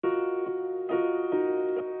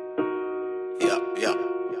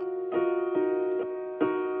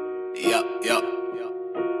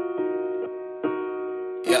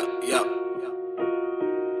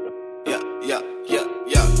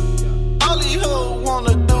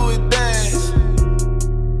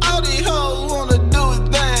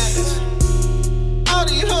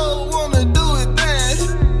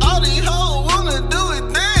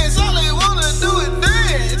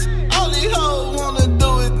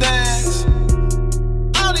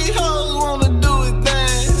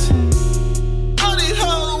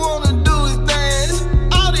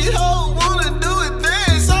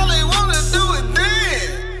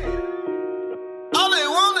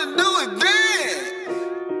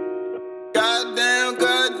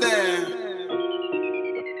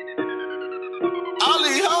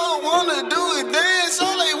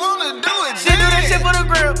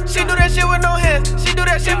grill. She do that shit with no hands. She do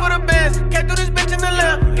that shit for the bands. Came through this bitch in the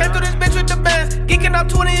lamb. Came through this bitch with the bands. Geeking out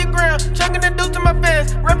 20 a gram. Chunking the deuce to my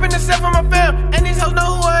fans. Repping the set for my fam. And these hoes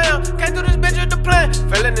know who I am. Came through this bitch with the plan.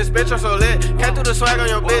 Feeling this bitch, I'm so lit. Came through the swag on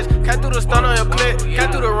your bitch. Came through the stun on your clip. Came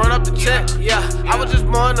through the run up the check. Yeah, I was just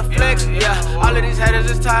more in the flex. Yeah, all of these haters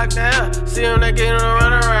just talk down. See them, they getting a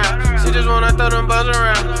run around. She just wanna throw them buzz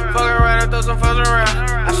around. Fuck around and throw some fuzz around.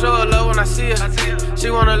 I show her love when I see her. She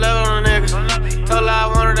wanna love on a nigga. Told her I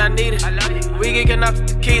want it, I need it. We geeking off the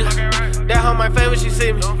tequila. That hoe my favorite, she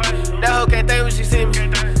see me. That hoe can't think when she see me.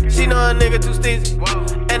 She know a nigga too steezy.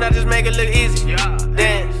 And I just make it look easy.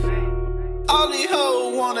 Dance. All these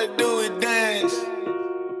hoes wanna do is dance.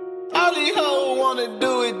 All these hoes wanna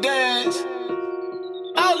do is dance.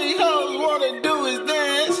 All these hoes wanna